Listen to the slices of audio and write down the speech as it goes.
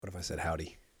if I said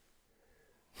howdy?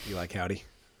 You like howdy?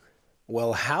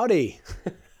 Well, howdy.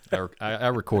 I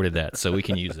recorded that, so we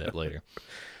can use that later.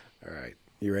 All right.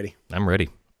 You ready? I'm ready.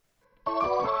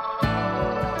 Well,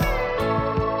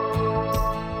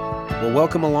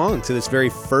 welcome along to this very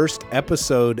first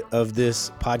episode of this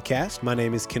podcast. My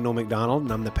name is Kendall McDonald,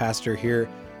 and I'm the pastor here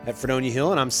at Fredonia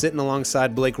Hill, and I'm sitting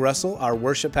alongside Blake Russell, our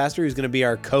worship pastor, who's going to be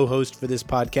our co-host for this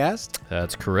podcast.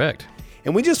 That's correct.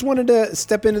 And we just wanted to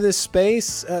step into this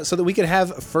space so that we could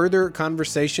have further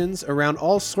conversations around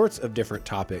all sorts of different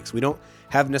topics. We don't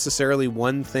have necessarily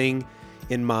one thing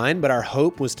in mind, but our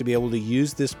hope was to be able to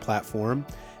use this platform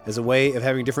as a way of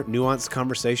having different nuanced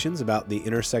conversations about the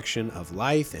intersection of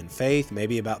life and faith,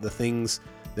 maybe about the things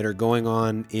that are going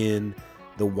on in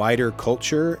the wider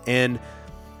culture. And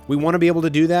we want to be able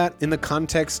to do that in the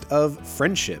context of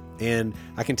friendship. And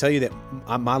I can tell you that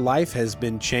my life has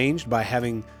been changed by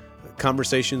having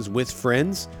conversations with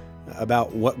friends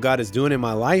about what God is doing in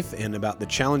my life and about the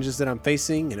challenges that I'm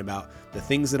facing and about the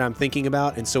things that I'm thinking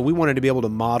about. And so we wanted to be able to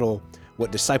model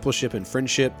what discipleship and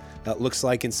friendship looks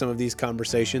like in some of these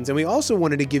conversations. And we also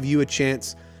wanted to give you a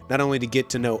chance not only to get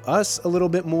to know us a little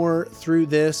bit more through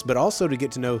this, but also to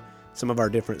get to know some of our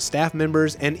different staff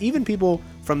members and even people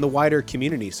from the wider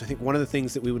community. So I think one of the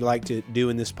things that we would like to do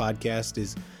in this podcast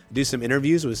is do some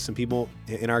interviews with some people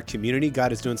in our community.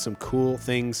 God is doing some cool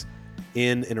things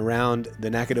in and around the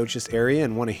Nacogdoches area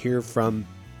and want to hear from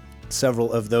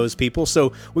several of those people.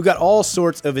 So we've got all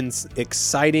sorts of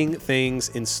exciting things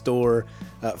in store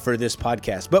for this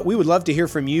podcast. But we would love to hear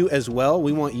from you as well.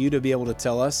 We want you to be able to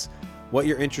tell us what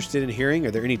you're interested in hearing.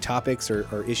 Are there any topics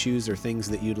or issues or things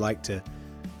that you'd like to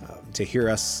hear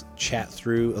us chat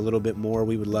through a little bit more?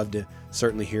 We would love to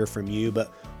certainly hear from you. But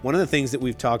one of the things that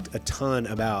we've talked a ton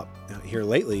about here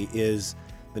lately is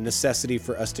the necessity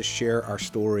for us to share our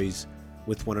stories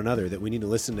with one another, that we need to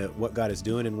listen to what God is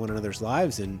doing in one another's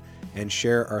lives and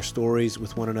share our stories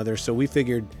with one another. So we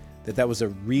figured that was a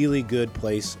really good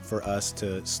place for us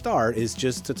to start, is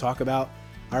just to talk about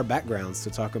our backgrounds, to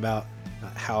talk about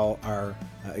how our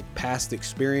past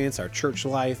experience, our church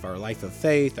life, our life of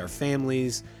faith, our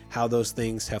families, how those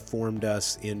things have formed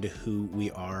us into who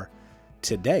we are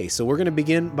today. So we're going to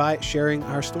begin by sharing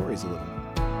our stories a little.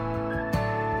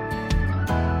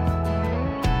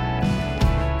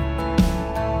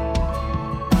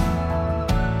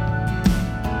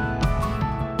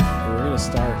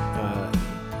 Start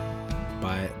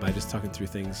by just talking through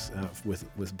things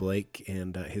with Blake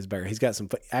and his background. He's got some.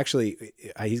 Actually,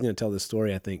 he's going to tell this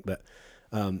story, I think. But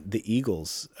the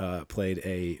Eagles played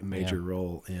a major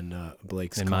role in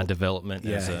Blake's my development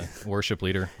as a worship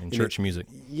leader in church music.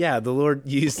 Yeah, the Lord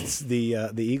used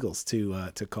the Eagles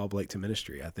to call Blake to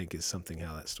ministry, I think, is something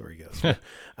how that story goes.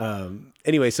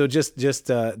 Anyway, so just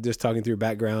talking through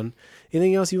background.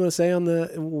 Anything else you want to say on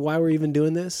the why we're even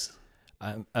doing this?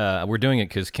 We're doing it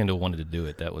because Kendall wanted to do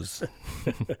it. That was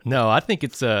no. I think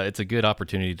it's a good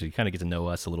opportunity to kind of get to know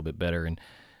us a little bit better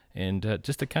and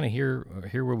just to kind of hear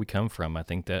where we come from. I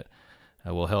think that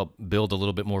will help build a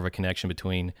little bit more of a connection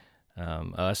between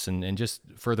us and just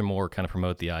furthermore kind of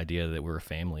promote the idea that we're a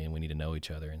family and we need to know each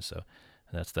other. And so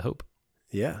that's the hope.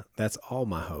 Yeah, that's all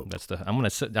my hope.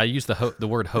 I use the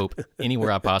word hope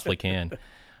anywhere I possibly can.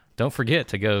 Don't forget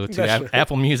to go to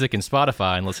Apple Music and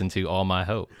Spotify and listen to All My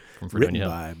Hope from Fredonia Hill.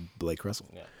 Written by Blake Russell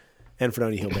and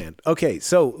Fredonia Hill Band. Okay,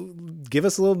 so give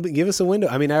us a window.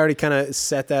 I mean, I already kind of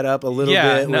set that up a little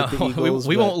bit with the Eagles.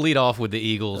 We won't lead off with the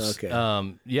Eagles. Okay.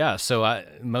 So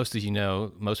most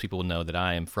people will know that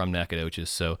I am from Nacogdoches,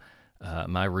 so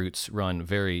my roots run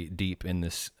very deep in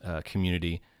this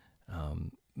community.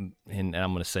 And I'm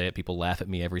going to say it. People laugh at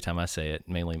me every time I say it,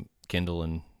 mainly Kendall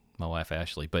and my wife,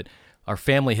 Ashley. But our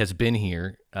family has been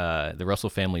here. The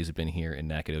Russell family has been here in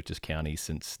Nacogdoches County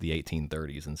since the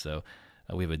 1830s, and so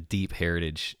we have a deep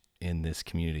heritage in this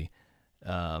community.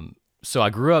 So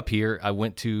I grew up here. I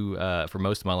went to, for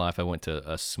most of my life, I went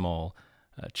to a small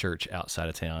church outside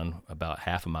of town, about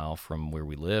half a mile from where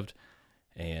we lived,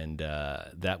 and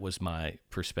that was my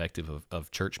perspective of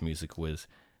church music, was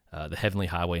the Heavenly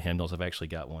Highway hymnals. I've actually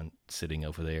got one sitting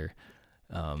over there.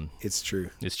 It's true.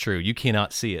 It's true. You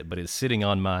cannot see it, but it's sitting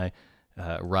on my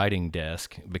writing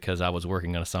desk because I was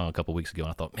working on a song a couple weeks ago,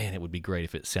 and I thought, man, it would be great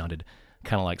if it sounded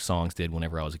kind of like songs did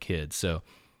whenever I was a kid. So,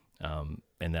 and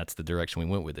that's the direction we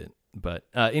went with it. But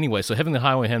anyway, so Heavenly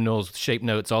Highway hymnals, shape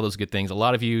notes, all those good things. A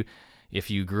lot of you, if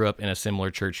you grew up in a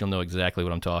similar church, you'll know exactly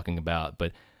what I'm talking about.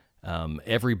 But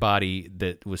everybody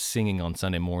that was singing on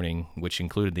Sunday morning, which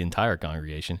included the entire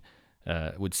congregation,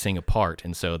 would sing a part.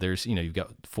 And so there's, you've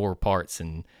got 4 parts,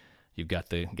 and you've got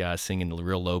the guys singing the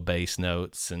real low bass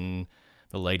notes, and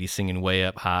the lady singing way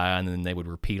up high, and then they would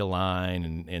repeat a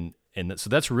line, and so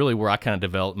that's really where I kind of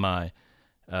developed my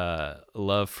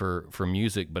love for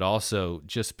music, but also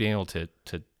just being able to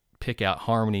pick out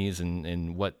harmonies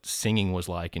and what singing was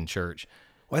like in church.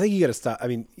 Well, I think you got to stop. I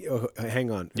mean,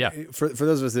 hang on. Yeah. For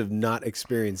those of us that have not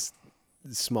experienced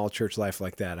small church life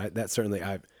like that, does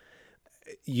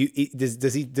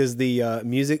the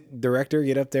music director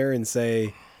get up there and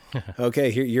say,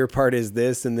 okay, here your part is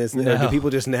this and this? No. Or do people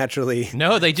just naturally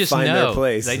No, they just find know. their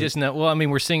place? They just know. Well, I mean,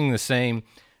 we're singing the same,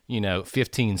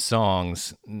 15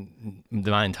 songs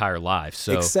my entire life.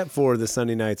 So except for the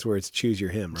Sunday nights where it's choose your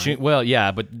hymn, right? Well,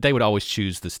 yeah, but they would always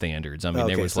choose the standards. I mean,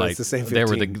 Okay, there was so like it's the same there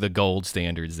were 15. the gold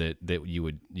standards that you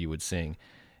would sing.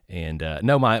 And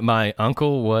no, my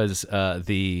uncle was for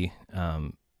the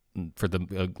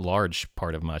large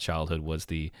part of my childhood was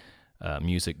the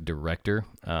music director.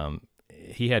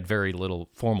 He had very little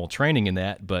formal training in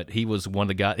that, but he was one of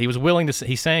the guys. He was willing to.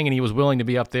 He sang and he was willing to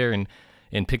be up there and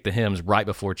pick the hymns right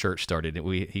before church started.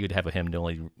 He would have a hymnal.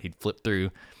 He'd flip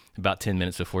through about 10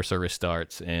 minutes before service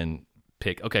starts and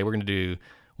pick. Okay, we're going to do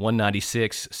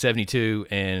 196, 72,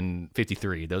 and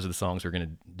 53. Those are the songs we're going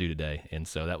to do today. And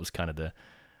so that was kind of the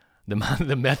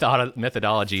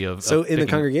methodology of. So of in the picking.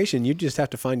 congregation, you just have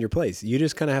to find your place. You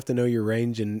just kind of have to know your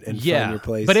range and find your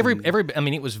place. But I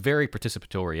mean, it was very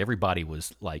participatory. Everybody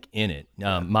was like in it.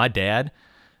 My dad,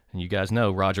 and you guys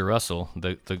know Roger Russell,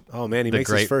 oh man, he makes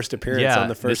his first appearance on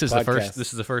the first podcast.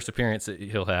 This is the first appearance that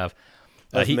he'll have.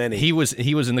 Of many. He was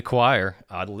in the choir.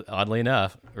 Oddly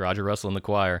enough, Roger Russell in the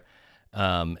choir,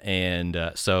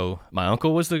 so my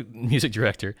uncle was the music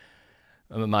director.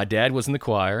 My dad was in the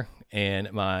choir,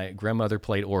 and my grandmother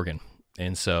played organ.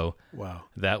 And so wow,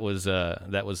 that was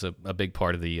a big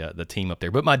part of the team up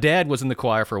there. But my dad was in the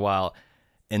choir for a while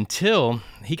until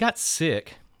he got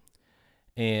sick.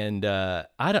 And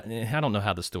I don't know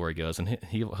how the story goes, and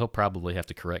he'll probably have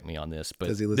to correct me on this. But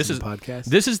does he listen to podcasts?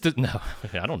 This is no,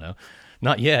 I don't know,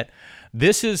 not yet.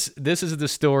 This is the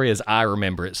story as I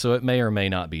remember it, so it may or may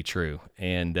not be true.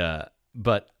 And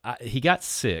but he got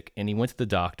sick, and he went to the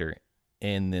doctor,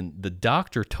 and then the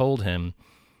doctor told him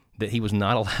that he was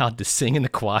not allowed to sing in the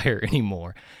choir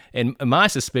anymore. And my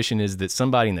suspicion is that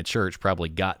somebody in the church probably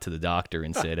got to the doctor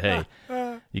and said, "Hey,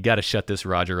 you got to shut this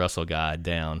Roger Russell guy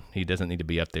down. He doesn't need to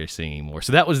be up there singing anymore."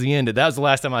 So that was the end. That was the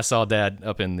last time I saw Dad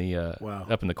up in the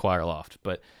up in the choir loft.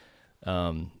 But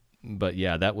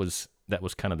yeah, that was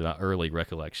kind of my early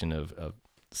recollection of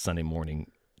Sunday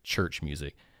morning church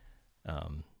music.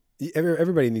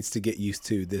 Everybody needs to get used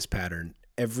to this pattern.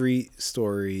 Every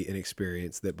story and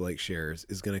experience that Blake shares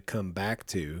is going to come back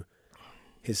to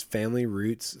his family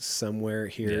roots somewhere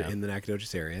here in the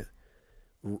Nacogdoches area,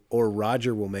 or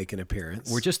Roger will make an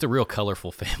appearance. We're just a real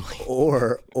colorful family.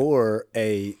 or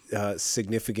a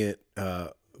significant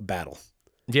battle.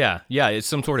 Yeah, it's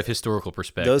some sort of historical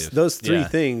perspective. Those three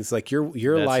things, like your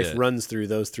That's life it. runs through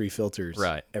those three filters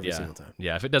every yeah. single time.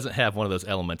 Yeah, if it doesn't have one of those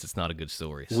elements, it's not a good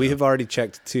story. So. We have already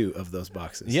checked 2 of those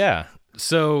boxes. Yeah.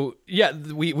 So yeah,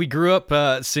 we grew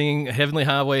up singing Heavenly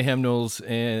Highway hymnals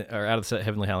or out of the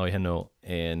Heavenly Highway hymnal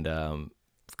and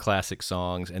classic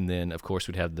songs, and then of course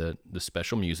we'd have the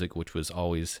special music, which was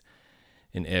always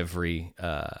in every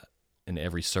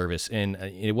service, and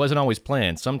it wasn't always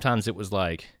planned. Sometimes it was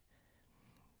like,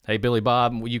 "Hey, Billy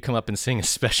Bob, will you come up and sing a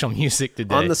special music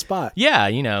today?" On the spot. Yeah,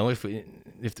 if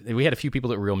we had a few people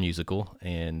that were real musical,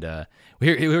 and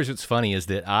here's what's funny is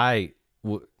that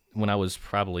when I was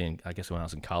probably when I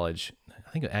was in college, I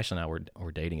think Ashley and I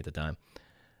were dating at the time.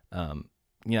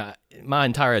 My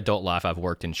entire adult life I've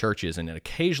worked in churches, and then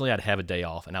occasionally I'd have a day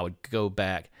off, and I would go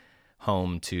back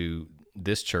home to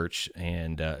this church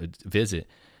and visit.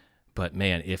 But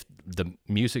man, if the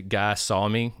music guy saw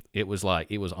me, it was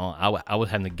on. I was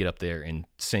having to get up there and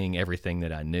sing everything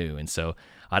that I knew, and so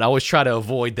I'd always try to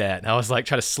avoid that. I was like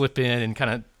try to slip in and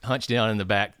kind of hunch down in the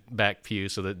back pew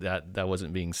so that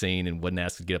wasn't being seen and wasn't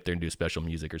asked to get up there and do special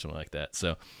music or something like that.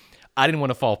 So I didn't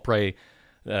want to fall prey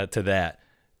to that.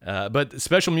 But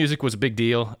special music was a big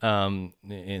deal. I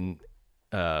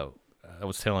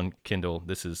was telling Kendall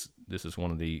this is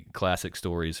one of the classic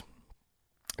stories.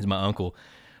 Is my uncle.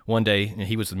 One day,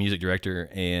 he was the music director,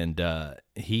 and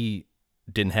he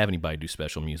didn't have anybody do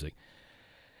special music.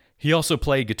 He also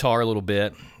played guitar a little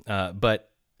bit,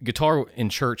 but guitar in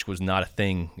church was not a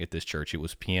thing at this church. It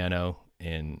was piano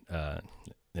and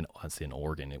I'd say an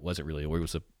organ. It wasn't really. It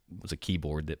was a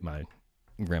keyboard that my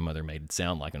grandmother made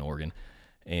sound like an organ.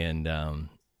 And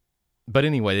but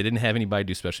anyway, they didn't have anybody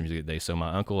do special music that day, so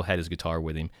my uncle had his guitar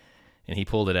with him, and he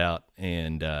pulled it out,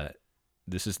 and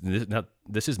This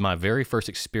is my very first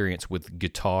experience with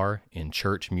guitar in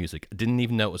church music. I didn't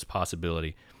even know it was a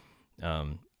possibility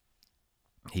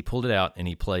He pulled it out and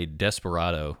he played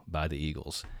Desperado by the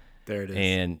Eagles. There it is.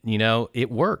 And,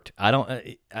 it worked. I don't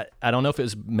know if it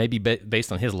was maybe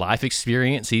based on his life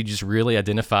experience. He just really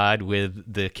identified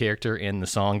with the character in the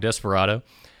song Desperado.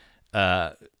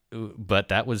 But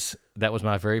that was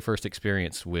my very first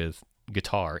experience with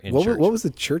guitar in church. What was the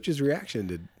church's reaction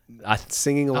to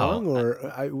singing along?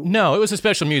 No, it was a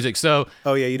special music. So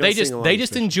you don't sing along. They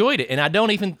just enjoyed it. And I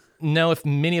don't even know if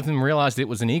many of them realized it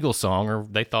was an Eagles song, or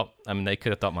they thought, they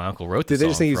could have thought my uncle wrote the song. Did they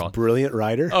just think he's a brilliant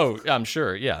writer? Oh, I'm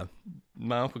sure, yeah.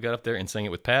 My uncle got up there and sang it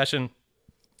with passion,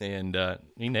 and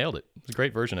he nailed it. It was a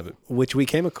great version of it. Which we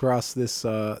came across this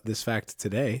fact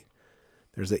today.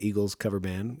 There's an Eagles cover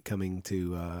band coming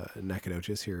to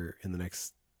Nacogdoches here in the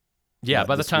next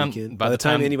by the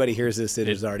time anybody hears this, it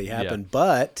has already happened. Yeah.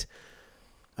 But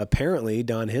apparently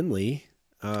Don Henley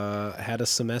had a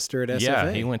semester at SFA.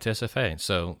 Yeah, he went to SFA.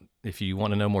 So if you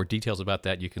want to know more details about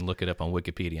that, you can look it up on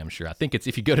Wikipedia, I'm sure. I think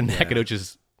if you go to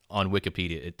Nacogdoches on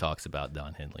Wikipedia, it talks about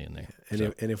Don Henley in there.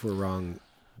 And if we're wrong,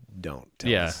 don't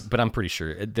tell us. But I'm pretty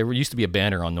sure. There used to be a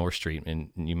banner on North Street,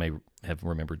 and you may have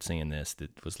remembered seeing this,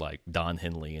 that was like Don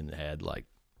Henley and had like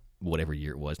whatever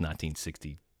year it was,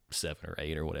 1967 or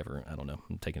 8 or whatever. I don't know.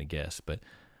 I'm taking a guess. But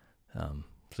so,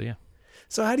 yeah.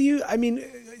 So how do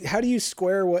you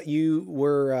square what you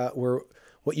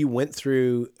what you went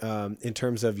through in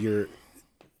terms of your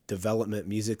development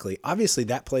musically? Obviously,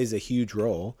 that plays a huge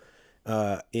role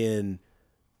in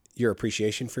your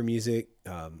appreciation for music,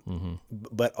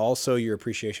 but also your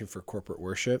appreciation for corporate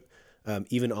worship,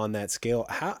 even on that scale.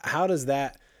 How does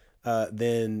that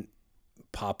then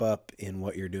pop up in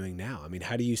what you're doing now? I mean,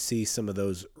 how do you see some of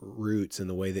those roots in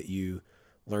the way that you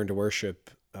learn to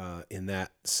worship in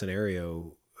that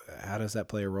scenario? How does that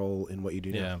play a role in what you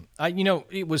do now?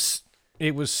 It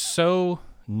was so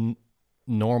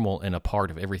normal and a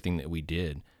part of everything that we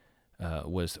did.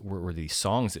 Were these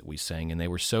songs that we sang, and they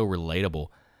were so relatable.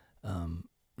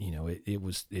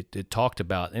 It talked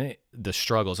about the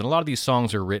struggles, and a lot of these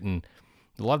songs are written.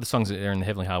 A lot of the songs that are in the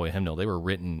Heavenly Highway hymnal, they were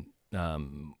written,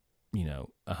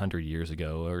 100 years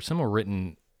ago, or some were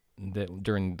written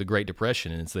during the Great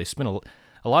Depression, and so they spent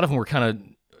a lot of them were kind of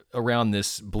around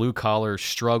this blue collar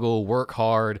struggle, work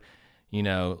hard,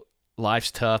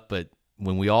 life's tough, but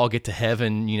when we all get to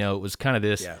heaven, it was kind of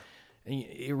this. Yeah.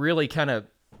 It really kind of.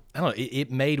 I don't know, it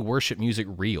made worship music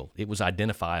real. It was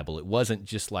identifiable. It wasn't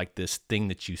just like this thing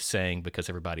that you sang because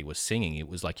everybody was singing. It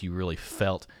was like you really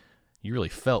felt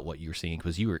what you were singing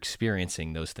because you were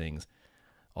experiencing those things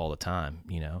all the time,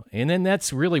 And then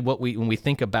that's really when we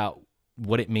think about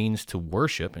what it means to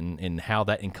worship and how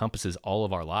that encompasses all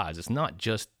of our lives. It's not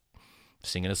just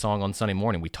singing a song on Sunday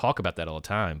morning. We talk about that all the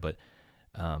time, but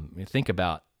think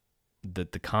about the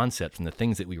concepts and the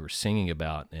things that we were singing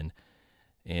about, and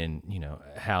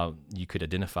how you could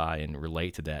identify and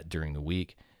relate to that during the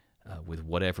week with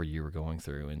whatever you were going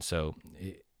through. And so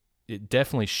it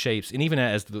definitely shapes, and even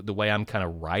as the way I'm kind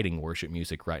of writing worship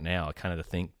music right now, kind of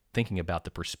thinking about the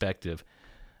perspective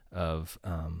of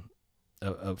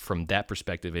from that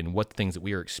perspective and what things that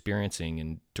we are experiencing,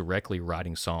 and directly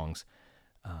writing songs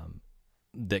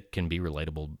that can be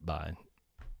relatable by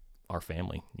our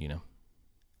family,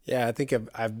 Yeah, I think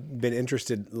I've been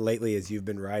interested lately as you've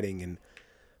been writing, and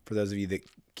for those of you that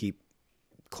keep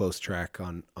close track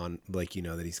on Blake,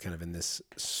 that he's kind of in this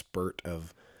spurt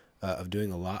of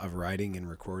doing a lot of writing and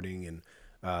recording,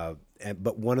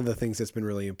 but one of the things that's been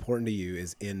really important to you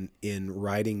is in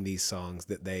writing these songs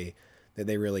that they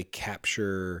really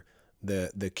capture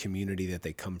the community that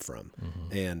they come from.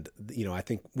 Mm-hmm. And I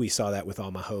think we saw that with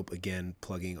All My Hope. Again,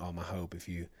 plugging All My Hope. If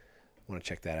you want to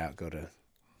check that out, go to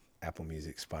Apple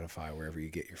Music, Spotify, wherever you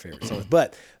get your favorite songs.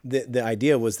 But the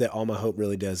idea was that All My Hope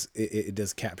really does it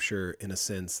does capture, in a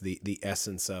sense, the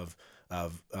essence of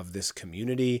this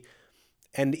community,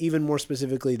 and even more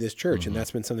specifically this church. Mm-hmm. And that's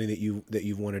been something that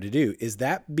you've wanted to do. Is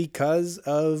that because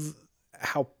of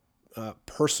how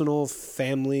personal,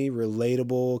 family,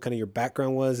 relatable kind of your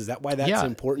background was? Is that why that's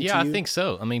important to you? Yeah, I think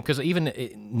so. I mean, because even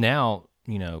now,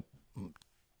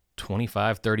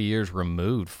 25, 30 years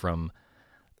removed from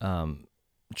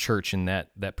church in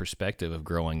that perspective of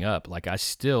growing up, like I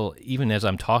still, even as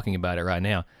I'm talking about it right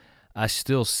now, I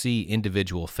still see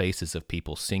individual faces of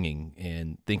people singing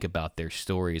and think about their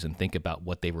stories and think about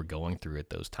what they were going through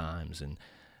at those times. And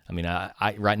I mean,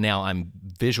 I right now I'm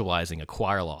visualizing a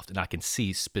choir loft, and I can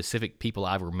see specific people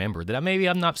I remember that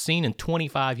I'm not seen in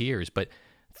 25 years, but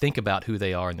think about who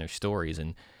they are and their stories.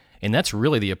 And that's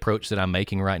really the approach that I'm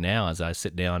making right now as I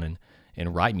sit down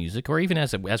and write music, or even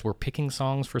as we're picking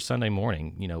songs for Sunday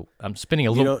morning. I'm spending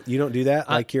a little. You don't do that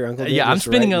like your uncle did? Yeah, I'm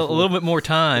spending a little bit more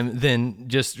time than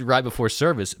just right before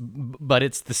service, but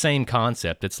it's the same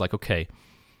concept. It's like, okay,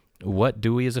 what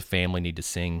do we as a family need to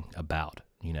sing about?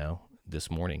 This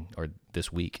morning or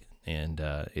this week, and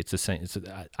it's the same.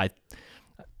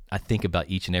 I think about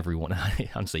each and every one.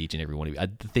 I'm say each and every one of you. I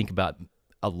think about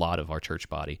a lot of our church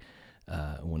body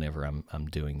whenever I'm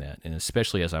doing that, and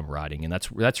especially as I'm writing. And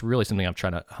that's really something I'm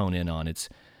trying to hone in on. It's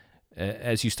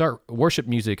as you start worship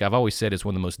music. I've always said it's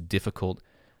one of the most difficult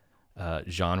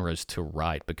genres to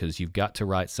write, because you've got to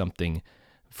write something,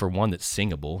 for one, that's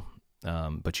singable,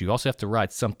 but you also have to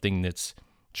write something that's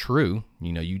true.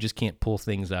 You just can't pull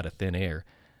things out of thin air.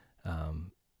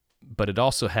 But it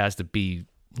also has to be,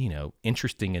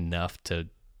 interesting enough to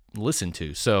listen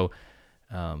to. So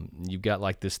you've got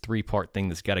like this 3-part thing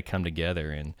that's got to come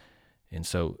together. And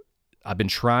so I've been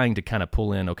trying to kind of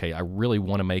pull in, okay, I really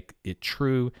want to make it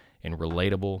true and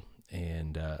relatable,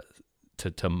 and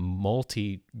to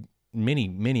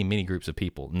many groups of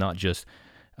people, not just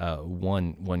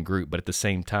one group, but at the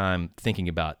same time thinking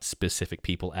about specific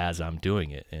people as I'm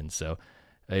doing it. And so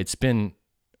it's been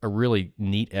a really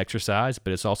neat exercise,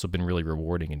 but it's also been really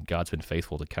rewarding, and God's been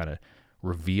faithful to kind of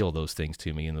reveal those things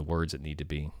to me in the words that need to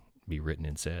be written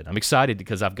and said. I'm excited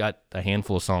because I've got a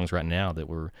handful of songs right now that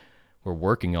we're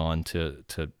working on to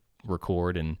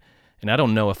record, and I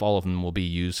don't know if all of them will be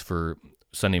used for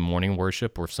Sunday morning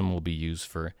worship or if some will be used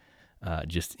for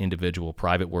just individual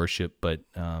private worship, but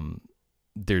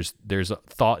there's a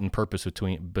thought and purpose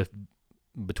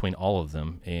between all of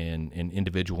them, and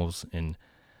individuals and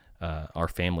our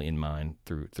family in mind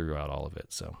throughout all of it.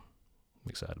 So I'm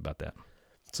excited about that.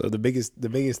 So the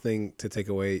biggest thing to take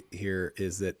away here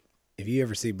is that if you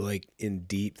ever see Blake in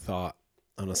deep thought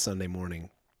on a Sunday morning,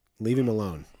 leave him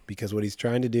alone, because what he's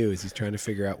trying to do is he's trying to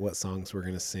figure out what songs we're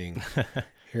going to sing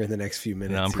here in the next few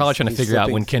minutes. No, I'm probably trying to figure out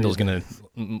when Kendall's going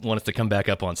to want us to come back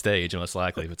up on stage, most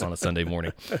likely, if it's on a Sunday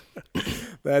morning.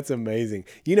 That's amazing.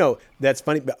 That's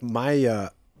funny. But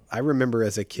I remember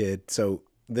as a kid, so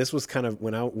this was kind of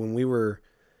when we were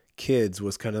kids,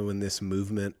 was kind of when this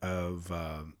movement of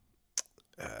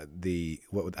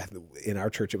in our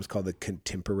church it was called the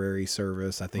contemporary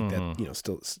service. I think that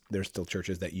still there's still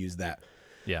churches that use that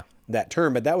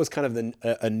term, but that was kind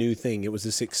of a new thing. It was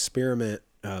this experiment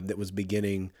that was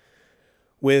beginning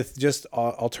with just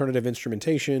alternative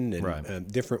instrumentation and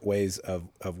different ways of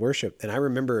worship. And I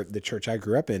remember the church I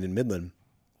grew up in Midland,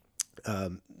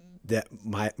 that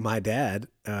my dad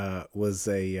was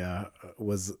a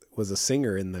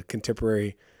singer in the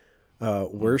contemporary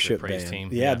worship band team.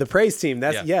 Yeah, the praise team.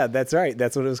 That's right.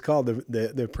 That's what it was called,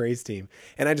 the praise team.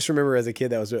 And I just remember as a kid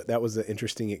that was an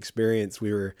interesting experience.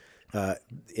 We were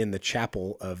in the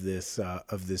chapel of this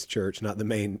church, not the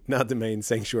main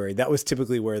sanctuary. That was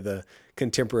typically where the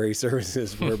contemporary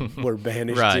services were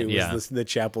banished to. Was the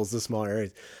chapels, the smaller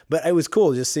areas. But it was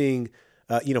cool just seeing.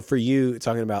 For you,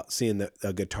 talking about seeing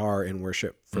a guitar in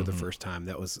worship for the first time,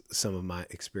 that was some of my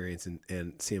experience,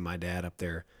 and seeing my dad up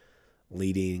there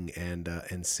leading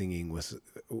and singing was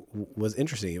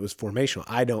interesting. It was formational.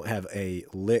 I don't have a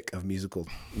lick of musical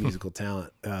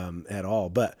talent at all,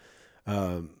 but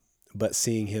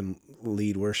seeing him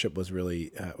lead worship was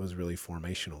really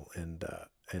formational,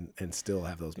 and still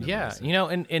have those memories. Yeah,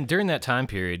 and during that time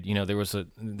period, there was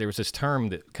this term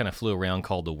that kind of flew around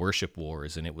called the worship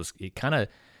wars, and it kind of,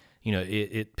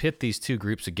 it pit these two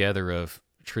groups together of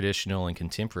traditional and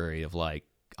contemporary, of like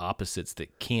opposites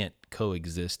that can't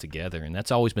coexist together. And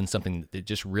that's always been something that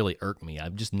just really irked me. I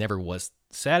just never was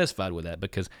satisfied with that,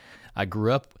 because I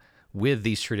grew up with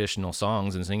these traditional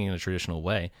songs and singing in a traditional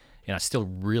way, and I still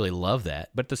really love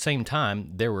that. But at the same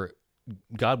time,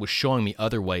 God was showing me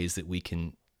other ways that we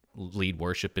can lead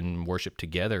worship and worship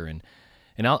together. And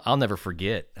I'll never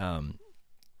forget, the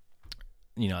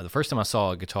first time I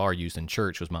saw a guitar used in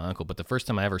church was my uncle, but the first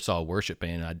time I ever saw a worship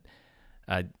band,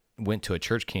 I went to a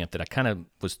church camp that I kind of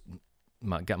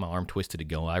got my arm twisted to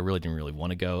go. I really didn't really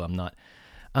want to go. I'm not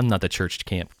the church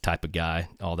camp type of guy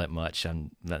all that much.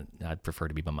 I'd prefer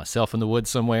to be by myself in the woods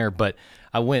somewhere. But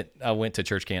I went to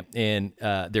church camp, and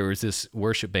there was this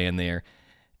worship band there,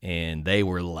 and they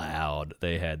were loud.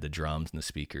 They had the drums and the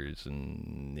speakers,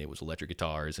 and it was electric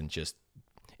guitars, and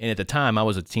at the time I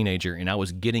was a teenager, and I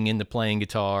was getting into playing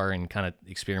guitar and kind of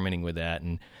experimenting with that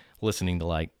and listening to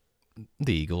like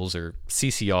the Eagles or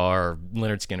CCR or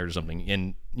Leonard Skinner or something.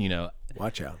 And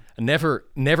watch out. I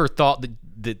never thought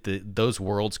that those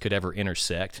worlds could ever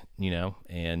intersect,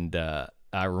 and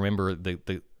I remember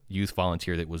the youth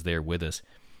volunteer that was there with us.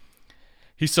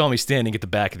 he saw me standing at the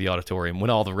back of the auditorium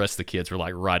when all the rest of the kids were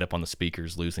like right up on the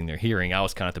speakers losing their hearing. I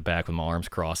was kind of at the back with my arms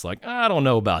crossed like, I don't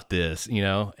know about this,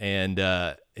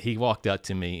 and he walked up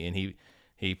to me and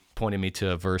he pointed me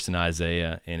to a verse in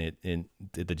Isaiah, and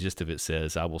the gist of it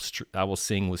says, I will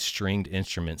sing with stringed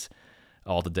instruments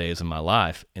all the days of my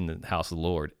life in the house of the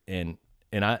Lord. And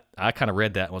I kind of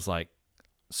read that and was like,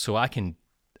 so I can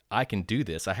do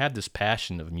this. I have this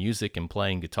passion of music and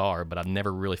playing guitar, but I've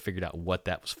never really figured out what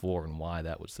that was for and why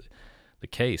that was the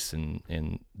case.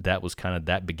 And that was kind of,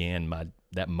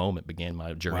 that moment began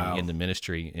my journey into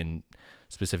ministry, and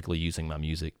specifically using my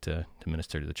music to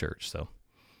minister to the church. So,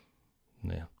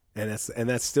 yeah. And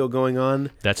that's still going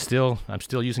on. I'm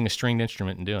still using a stringed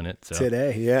instrument and doing it. So.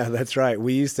 Today. Yeah, that's right.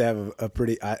 We used to have a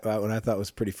pretty, what I thought was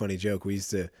a pretty funny joke. We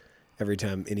used to, every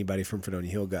time anybody from Fredonia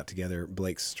Hill got together,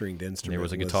 Blake's stringed instrument. There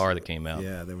was a guitar that came out.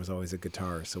 Yeah, there was always a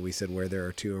guitar. So we said, where there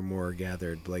are two or more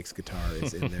gathered, Blake's guitar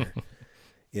is in there,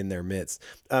 in their midst.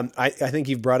 I think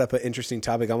you've brought up an interesting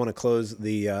topic. I want to close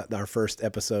our first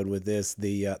episode with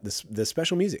the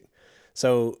special music.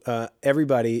 So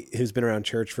everybody who's been around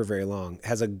church for very long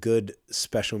has a good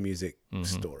special music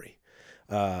story.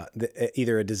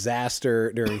 Either a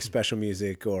disaster during special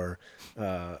music or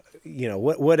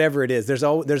whatever it is.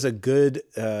 There's a good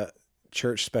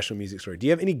church special music story. Do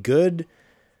you have any good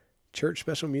church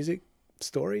special music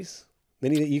stories?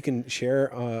 Any that you can share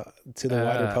to the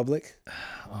wider public?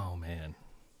 Oh man,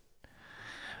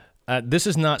 this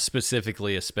is not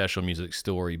specifically a special music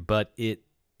story, but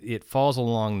it falls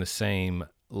along the same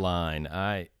line.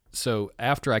 So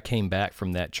after I came back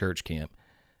from that church camp,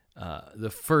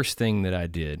 the first thing that I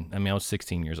did, I was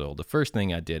 16 years old. The first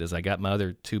thing I did is I got my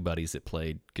other two buddies that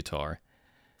played guitar,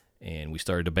 and we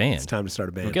started a band. It's time to start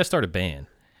a band. We got to start a band,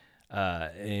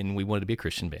 and we wanted to be a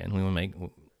Christian band. We want to make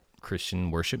Christian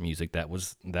worship music. That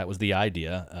was the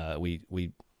idea.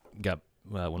 We got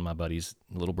one of my buddies'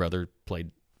 little brother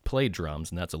played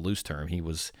drums, and that's a loose term. He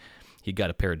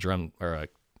got a pair of drum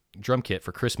kit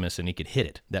for Christmas, and he could hit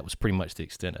it. That was pretty much the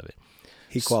extent of it.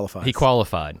 He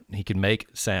qualified. He could make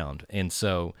sound, and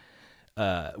so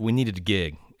we needed a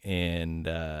gig. And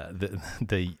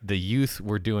the youth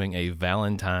were doing a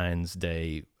Valentine's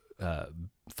Day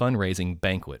fundraising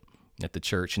banquet at the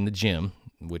church in the gym,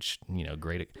 which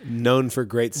great, known for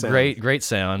great sound, great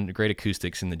sound, great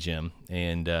acoustics in the gym.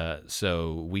 And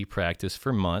so we practiced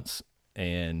for months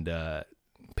and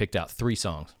picked out 3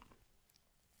 songs.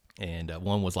 And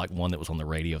one was like one that was on the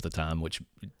radio at the time, which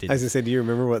didn't. I was going to say, do you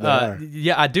remember what they are?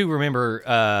 Yeah, I do remember.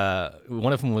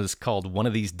 One of them was called One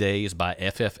of These Days by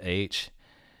FFH.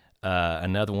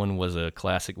 Another one was a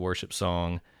classic worship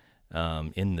song,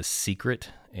 In the Secret.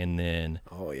 And then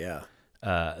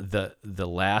the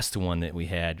last one that we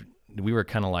had, we were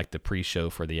kind of like the pre-show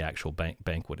for the actual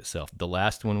banquet itself. The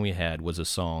last one we had was a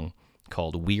song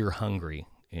called We're Hungry.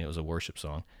 And it was a worship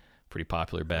song, pretty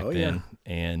popular back then.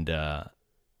 Yeah.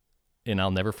 And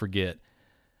I'll never forget,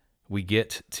 we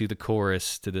get to the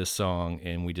chorus to this song,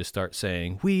 and we just start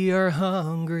saying, "We are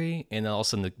hungry," and all of a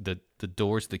sudden the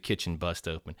doors of the kitchen bust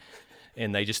open,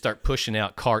 and they just start pushing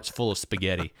out carts full of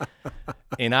spaghetti,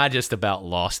 and I just about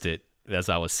lost it as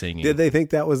I was singing. Did they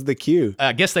think that was the cue?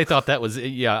 I guess they thought that was, I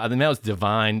mean, that was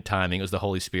divine timing. It was the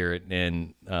Holy Spirit,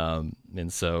 and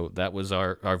so that was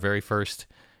our very first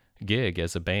gig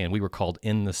as a band. We were called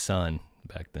In the Sun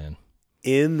back then.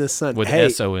 In the Sun. With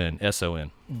S-O-N.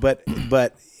 But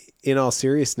in all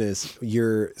seriousness,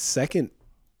 your second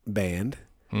band,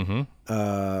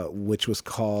 which was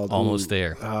called Almost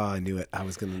There. Oh, I knew it. I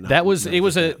was going to. That was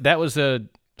a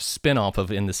spin-off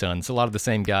of In the Sun. It's a lot of the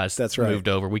same guys. That's right. Moved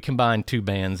over. We combined 2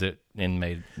 bands and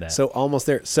made that. So Almost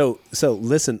There. So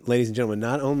listen, ladies and gentlemen.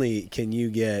 Not only can you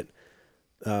get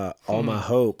All My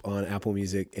Hope on Apple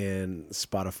Music and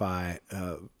Spotify.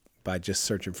 By just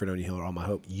searching Fredonia Hill or All My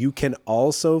Hope, you can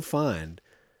also find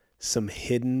some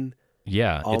hidden.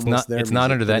 Yeah, Almost it's not. There it's music.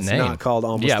 not under that it's name. It's not called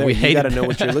Almost There. We you got to know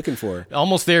what you're looking for.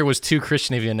 Almost There was too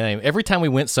Christian of a name. Every time we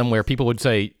went somewhere, people would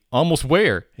say "Almost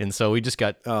Where," and so we just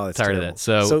got tired terrible. of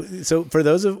that. So for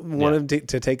those of wanting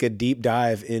to take a deep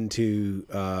dive into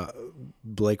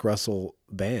Blake Russell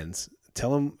bands, tell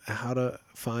them how to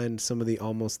find some of the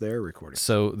Almost There recordings.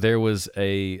 So there was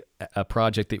a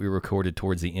project that we recorded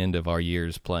towards the end of our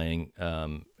years playing,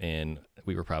 and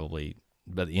we were probably,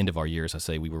 by the end of our years,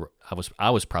 I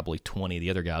was probably 20.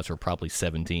 The other guys were probably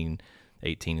 17,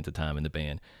 18 at the time in the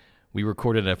band. We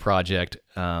recorded a project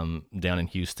down in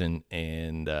Houston,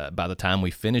 and by the time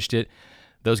we finished it,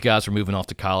 those guys were moving off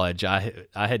to college. I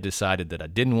had decided that I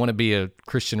didn't want to be a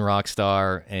Christian rock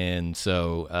star, and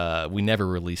so we never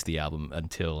released the album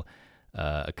until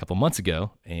a couple months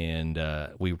ago, and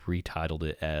we retitled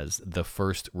it as The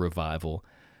First Revival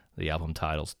the album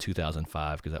title's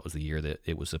 2005 because that was the year that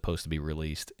it was supposed to be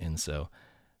released. And so,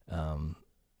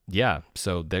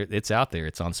 so it's out there.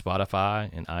 It's on Spotify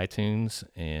and iTunes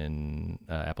and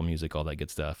Apple Music, all that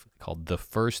good stuff, called The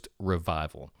First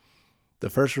Revival. The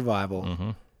First Revival.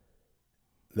 Mm-hmm.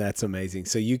 That's amazing.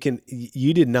 So you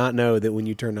did not know that when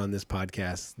you turned on this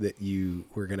podcast that you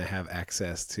were going to have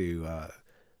access to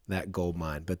that gold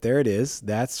mine, but there it is.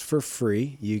 That's for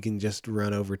free. You can just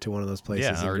run over to one of those places.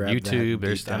 Yeah, and or grab YouTube.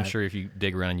 that I'm sure if you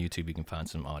dig around YouTube, you can find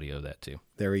some audio of that too.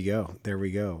 There we go.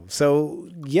 So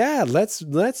yeah, let's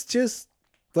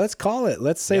call it.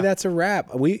 Let's say that's a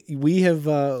wrap. We've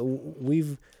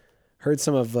heard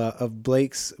some of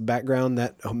Blake's background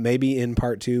that maybe in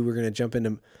part 2 we're going to jump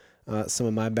into some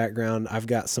of my background. I've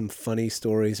got some funny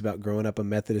stories about growing up a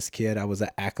Methodist kid. I was an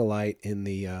acolyte in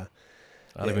the.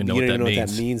 I don't even know what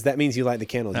that means. That means you light the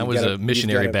candles. I was a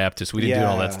missionary Baptist. We didn't do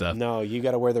all that stuff. No, you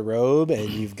got to wear the robe and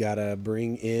you've got to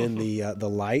bring in the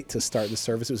light to start the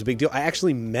service. It was a big deal. I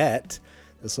actually met.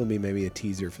 This will be maybe a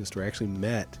teaser for the story. I actually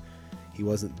met. He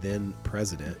wasn't then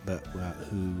president, but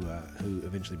who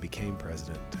eventually became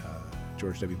president,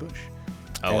 George W. Bush.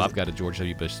 Oh, I've got a George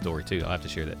W. Bush story too. I'll have to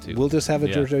share that too. We'll just have a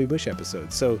George W. Bush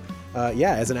episode. So,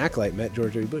 as an acolyte, met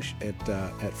George W. Bush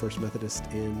at First Methodist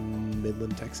in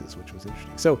Midland, Texas, which was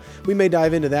interesting. So we may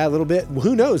dive into that a little bit.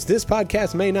 Who knows? This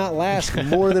podcast may not last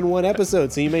more than one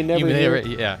episode, so you may never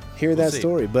hear that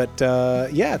story. But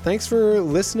thanks for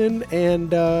listening,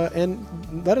 and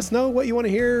let us know what you want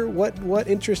to hear, what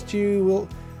interests you.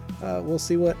 We'll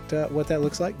see what that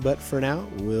looks like. But for now,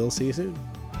 we'll see you soon.